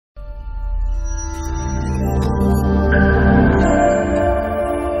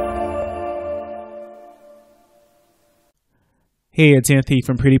Hey, it's Anthony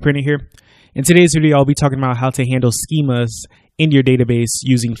from Pretty Printer here. In today's video, I'll be talking about how to handle schemas in your database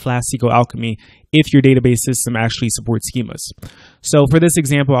using Flask-SQLAlchemy if your database system actually supports schemas. So for this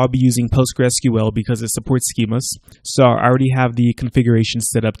example, I'll be using PostgreSQL because it supports schemas. So I already have the configuration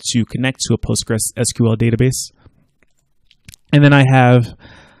set up to connect to a PostgreSQL database. And then I have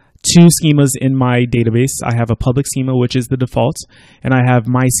two schemas in my database. I have a public schema, which is the default, and I have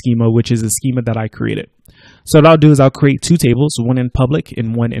my schema, which is a schema that I created. So what I'll do is I'll create two tables, one in public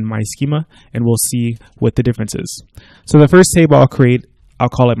and one in my schema, and we'll see what the difference is. So the first table I'll create, I'll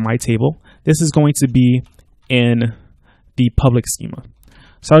call it my table. This is going to be in the public schema.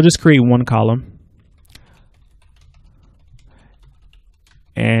 So I'll just create one column,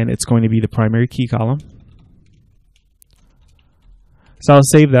 and it's going to be the primary key column. So I'll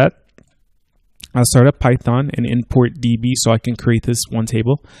save that. I'll start up Python and import DB so I can create this one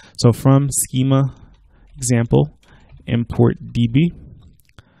table. So from schema example, import DB,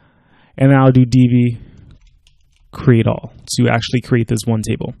 and then I'll do DB create all to actually create this one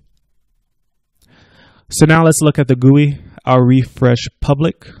table. So now let's look at the GUI. I'll refresh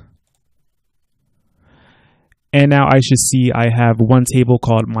public, and now I should see I have one table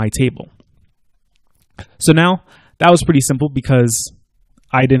called my table. So now that was pretty simple because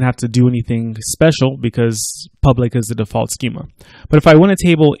I didn't have to do anything special because public is the default schema. But if I want a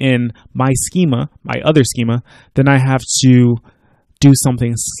table in my schema, my other schema, then I have to do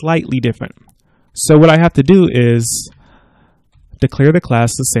something slightly different. So what I have to do is declare the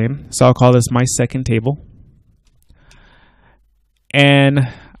class the same. So I'll call this my second table. And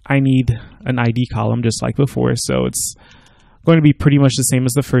I need an ID column just like before. So it's going to be pretty much the same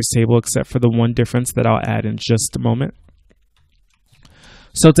as the first table, except for the one difference that I'll add in just a moment.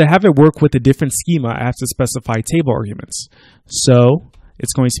 So to have it work with a different schema, I have to specify table arguments. So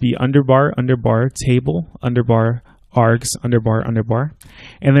it's going to be underbar, underbar, table, underbar, args, underbar, underbar,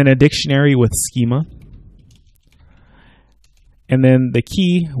 and then a dictionary with schema. And then the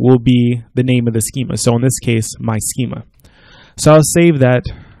key will be the name of the schema. So in this case, my schema. So I'll save that.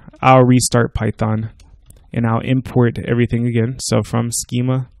 I'll restart Python and I'll import everything again. So from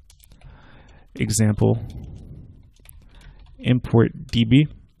schema example, import DB,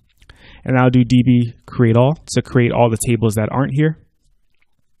 and I'll do DB create all to create all the tables that aren't here.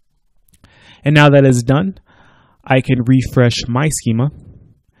 And now that is done, I can refresh my schema,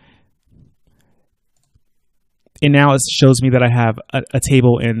 and now it shows me that I have a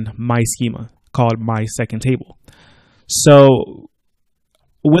table in my schema called my second table. So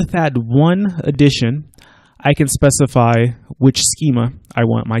with that one addition, I can specify which schema I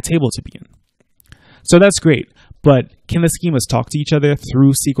want my table to be in. So that's great. But can the schemas talk to each other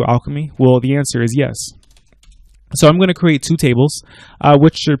through SQLAlchemy? Well, the answer is yes. So I'm going to create two tables,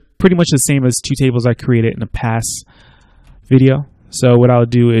 which are pretty much the same as two tables I created in a past video. So what I'll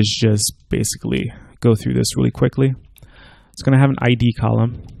do is just basically go through this really quickly. It's going to have an ID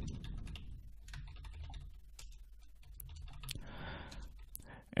column.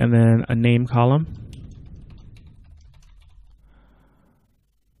 And then a name column.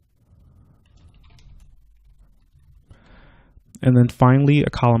 And then finally, a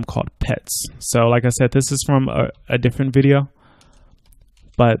column called pets. So like I said, this is from a different video,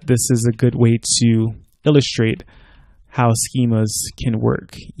 but this is a good way to illustrate how schemas can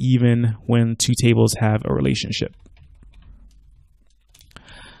work, even when two tables have a relationship.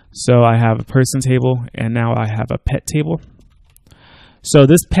 So I have a person table, and now I have a pet table. So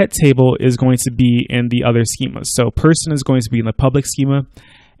this pet table is going to be in the other schemas. So person is going to be in the public schema,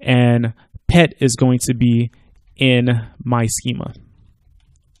 and pet is going to be in my schema.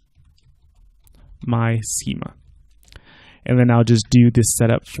 And then I'll just do this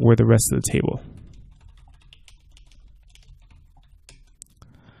setup for the rest of the table.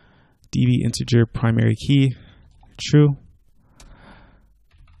 DB integer primary key, true.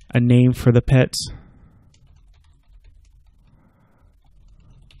 A name for the pet.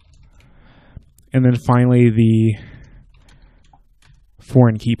 And then finally the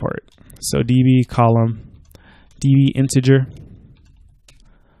foreign key part. So DB column, DB integer,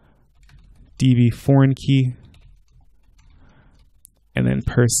 DB foreign key, and then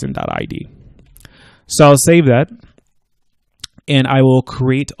person.id. So I'll save that and I will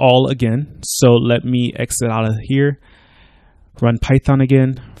create all again. So let me exit out of here, run Python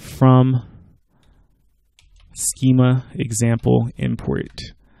again from schema example import.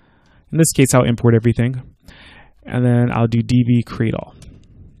 In this case, I'll import everything, and then I'll do DB create all.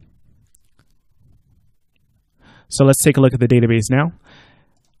 So let's take a look at the database now.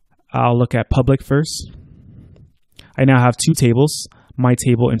 I'll look at public first. I now have two tables, my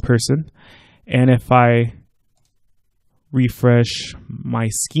table and person. And if I refresh my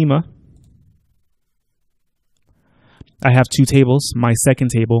schema, I have two tables, my second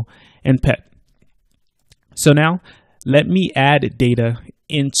table and pet. So now let me add data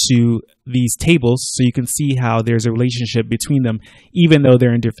into these tables so you can see how there's a relationship between them, even though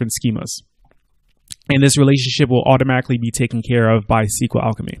they're in different schemas. And this relationship will automatically be taken care of by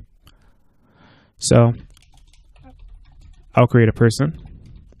SQLAlchemy. So I'll create a person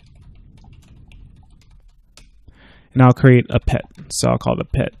and I'll create a pet. So I'll call the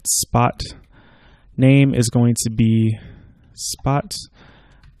pet Spot. Name is going to be Spot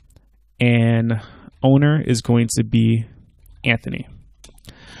and owner is going to be Anthony.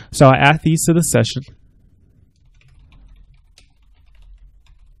 So I'll add these to the session.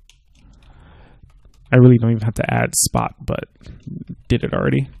 I really don't even have to add Spot, but did it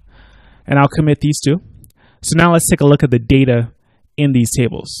already. And I'll commit these two. So now let's take a look at the data in these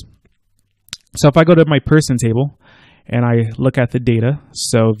tables. So if I go to my person table and I look at the data,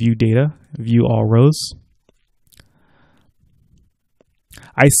 so view data, view all rows,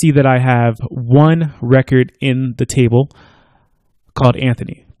 I see that I have one record in the table called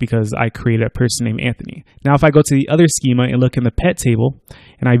Anthony because I created a person named Anthony. Now, if I go to the other schema and look in the pet table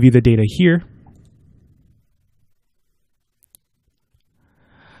and I view the data here,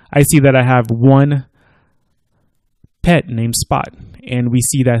 I see that I have one pet named Spot, and we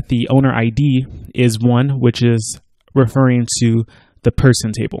see that the owner ID is 1, which is referring to the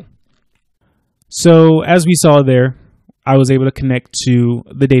person table. So as we saw there, I was able to connect to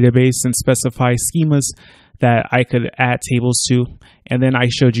the database and specify schemas that I could add tables to, and then I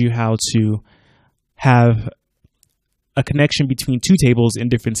showed you how to have a connection between two tables in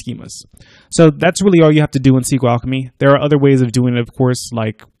different schemas. So that's really all you have to do in SQLAlchemy. There are other ways of doing it, of course,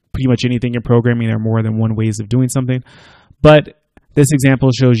 like pretty much anything in programming. There are more than one ways of doing something, but this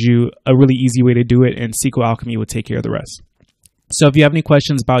example shows you a really easy way to do it, and SQLAlchemy will take care of the rest. So if you have any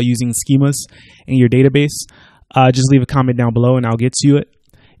questions about using schemas in your database, just leave a comment down below and I'll get to it.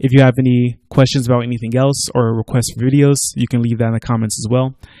 If you have any questions about anything else or requests for videos, you can leave that in the comments as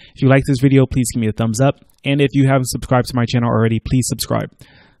well. If you like this video, please give me a thumbs up. And if you haven't subscribed to my channel already, please subscribe.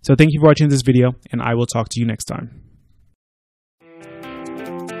 So thank you for watching this video, and I will talk to you next time.